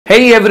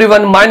Hey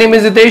everyone, my name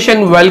is Hitesh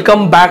and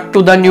welcome back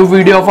to the new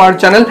video of our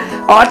channel।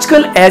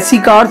 आजकल ऐसी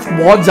cars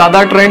बहुत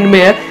ज्यादा trend में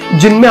है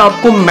जिनमें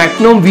आपको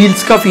मैग्नम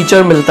व्हील्स का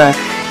फीचर मिलता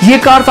है। ये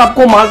कार्स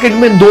आपको मार्केट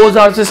में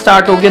 2000 से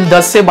स्टार्ट होकर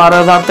 10 से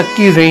 12,000 तक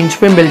की रेंज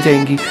में मिल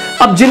जाएंगी।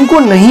 अब जिनको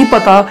नहीं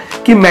पता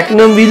कि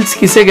मैग्नम व्हील्स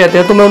किसे कहते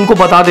हैं तो मैं उनको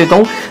बता देता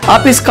हूँ।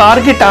 आप इस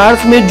कार के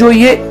टायर्स में जो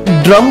ये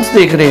ड्रम्स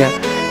देख रहे हैं,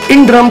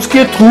 इन ड्रम्स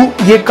के थ्रू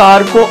ये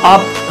कार को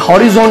आप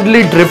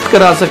हॉरिजॉन्टली ड्रिफ्ट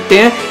करा सकते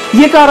हैं।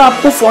 ये कार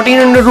आपको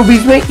 1400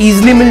 रुपीज में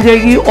इजीली मिल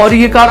जाएगी और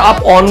ये कार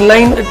आप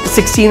ऑनलाइन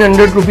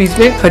 1600 रुपीज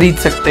में खरीद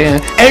सकते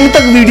हैं। एंड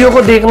तक वीडियो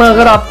को देखना।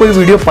 अगर आपको ये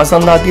वीडियो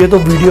पसंद आती है तो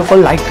वीडियो को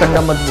लाइक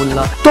करना मत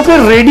भूलना। तो फिर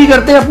रेडी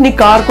करते हैं अपनी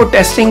कार को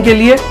टेस्टिंग के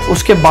लिए,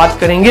 उसके बाद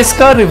करेंगे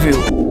इसका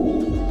रिव्यू।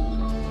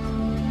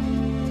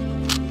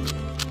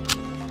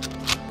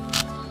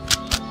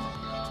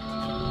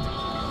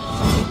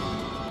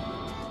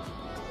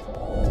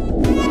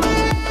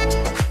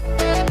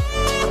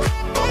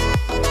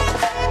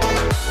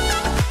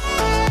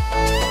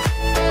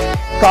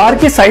 कार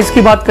के साइज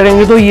की बात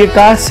करेंगे तो ये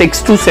कार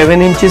 6 to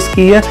 7 इंचेस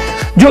की है।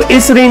 जो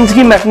इस रेंज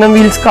की मैग्नम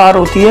व्हील्स कार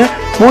होती है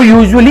वो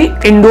यूजुअली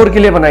इंडोर के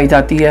लिए बनाई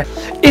जाती है।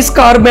 इस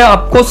कार में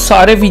आपको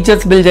सारे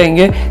फीचर्स मिल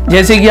जाएंगे,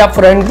 जैसे कि आप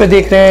फ्रंट पे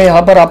देख रहे हैं,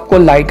 यहाँ पर आपको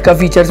लाइट का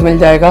फीचर्स मिल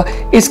जाएगा।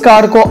 इस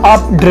कार को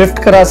आप ड्रिफ्ट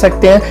करा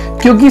सकते हैं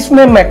क्योंकि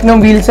इसमें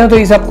मैग्नम व्हील्स हैं तो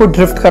इस आपको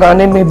ड्रिफ्ट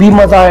कराने में भी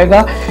मजा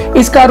आएगा।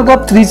 इस कार को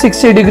आप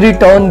 360 डिग्री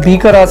टर्न भी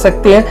करा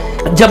सकते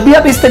हैं। जब भी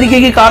आप इस तरीके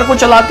की कार को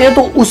चलाते हैं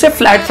तो उसे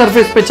फ्लैट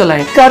सरफेस पे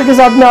चलाएं। कार के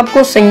साथ में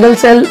आपको सिंगल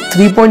सेल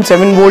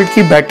 3.7 वोल्ट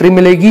की बैटरी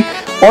मिलेगी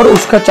और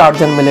उसका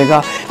चार्जर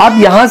मिलेगा। आप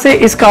यहाँ से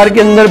इस कार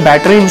के अंदर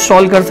बैटरी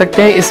इंस्टॉल कर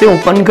सकते हैं, इसे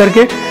ओपन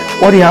करके,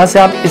 और यहाँ से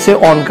आप इसे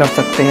ऑन कर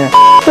सकते हैं।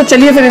 तो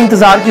चलिए फिर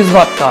इंतजार किस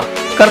बात का,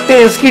 करते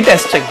हैं इसकी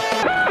testing.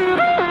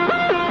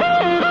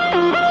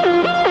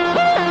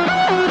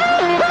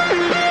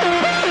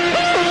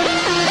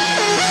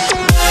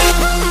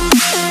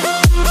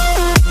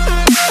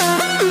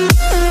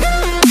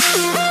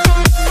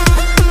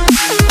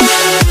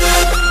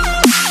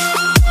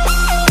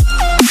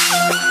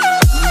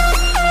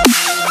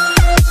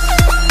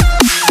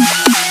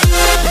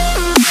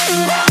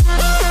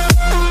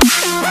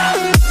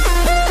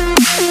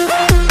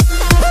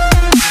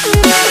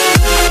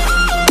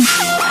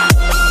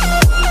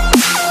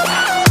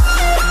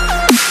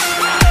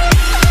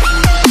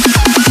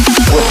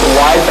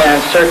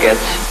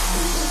 Circuits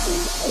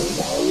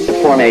to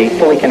form a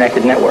fully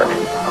connected network.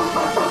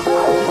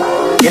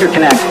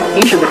 Interconnect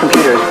each of the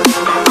computers,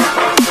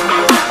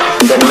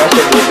 and then a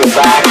message will go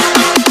back,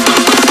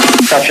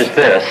 such as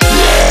this.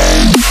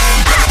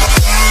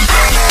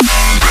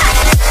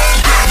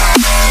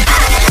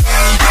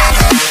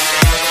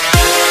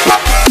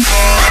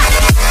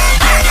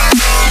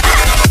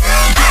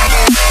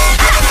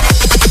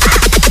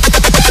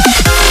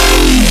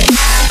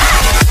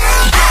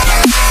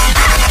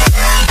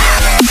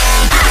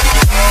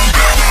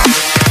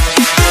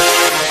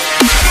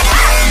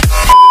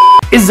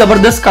 इस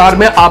जबरदस्त कार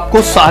में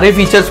आपको सारे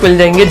फीचर्स मिल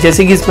जाएंगे,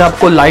 जैसे कि इसमें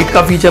आपको लाइट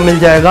का फीचर मिल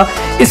जाएगा।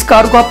 इस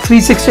कार को आप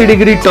 360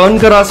 डिग्री टर्न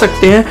करा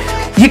सकते हैं।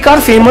 ये कार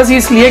फेमस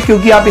इसलिए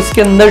क्योंकि आप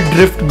इसके अंदर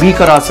ड्रिफ्ट भी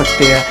करा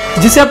सकते हैं,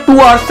 जिसे आप 2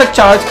 आवर्स तक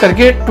चार्ज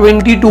करके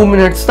 22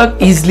 मिनट्स तक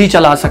इजीली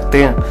चला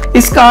सकते हैं।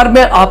 इस कार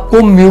में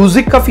आपको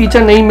म्यूजिक का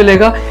फीचर नहीं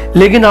मिलेगा,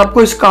 लेकिन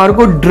आपको इस कार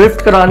को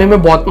ड्रिफ्ट कराने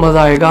में बहुत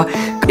मजा आएगा।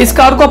 इस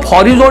कार को आप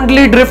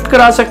हॉरिजॉन्टली ड्रिफ्ट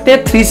करा सकते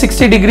हैं,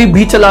 360 डिग्री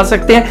भी चला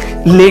सकते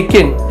हैं,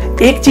 लेकिन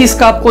एक चीज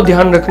का आपको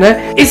ध्यान रखना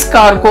है, इस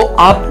कार को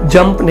आप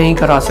जंप नहीं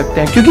करा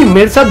सकते हैं, क्योंकि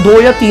मेरे साथ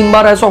 2 या 3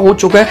 बार ऐसा हो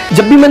चुका है।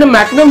 जब भी मैंने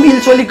मैग्नम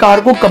व्हील्स वाली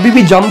कार को कभी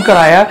भी जंप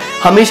कराया है,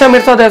 हमेशा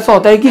मेरे साथ ऐसा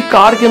होता है कि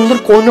कार के अंदर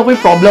कोई ना कोई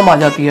प्रॉब्लम आ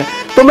जाती है।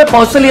 तो मैं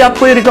पर्सनली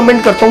आपको ये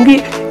रिकमेंड करता हूँ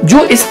कि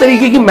जो इस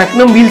तरीके की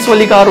मैग्नम व्हील्स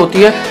वाली कार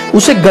होती है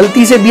उसे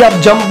गलती से भी आप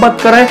जंप मत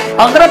कराएं।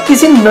 अगर आप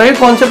किसी नए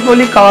कॉन्सेप्ट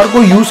वाली कार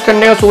को यूज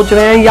करने का सोच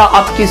रहे हैं या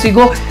आप किसी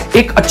को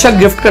एक अच्छा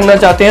गिफ्ट करना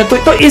चाहते हैं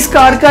तो इस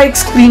कार का एक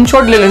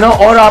स्क्रीनशॉट ले लेना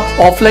और आप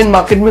ऑफलाइन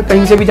मार्केट में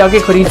कहीं से भी जाके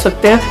खरीद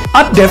सकते हैं।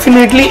 आप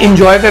डेफिनेटली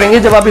एंजॉय करेंगे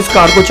जब आप इस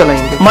कार को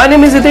चलाएंगे। My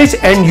name is Hitesh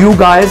and you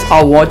guys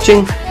are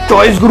watching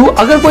toys गुरु।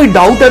 अगर कोई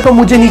डाउट है तो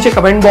मुझे नीचे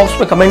कमेंट बॉक्स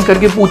में कमेंट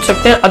करके पूछ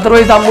सकते हैं।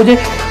 अदरवाइज आप मुझे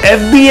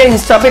FB या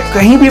इंस्टा पे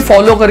कहीं भी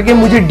फॉलो करके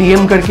मुझे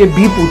DM करके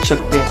भी पूछ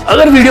सकते हैं।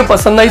 अगर वीडियो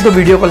पसंद आई तो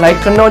वीडियो को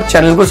लाइक करना और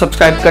चैनल को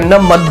सब्सक्राइब करना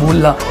मत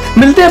भूलना।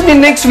 मिलते हैं अपनी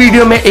नेक्स्ट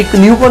वीडियो में एक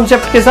न्यू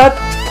कॉन्सेप्ट के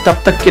साथ।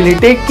 तब तक के लिए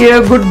take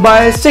care, good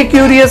bye, stay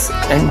curious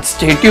and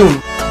stay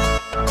tuned.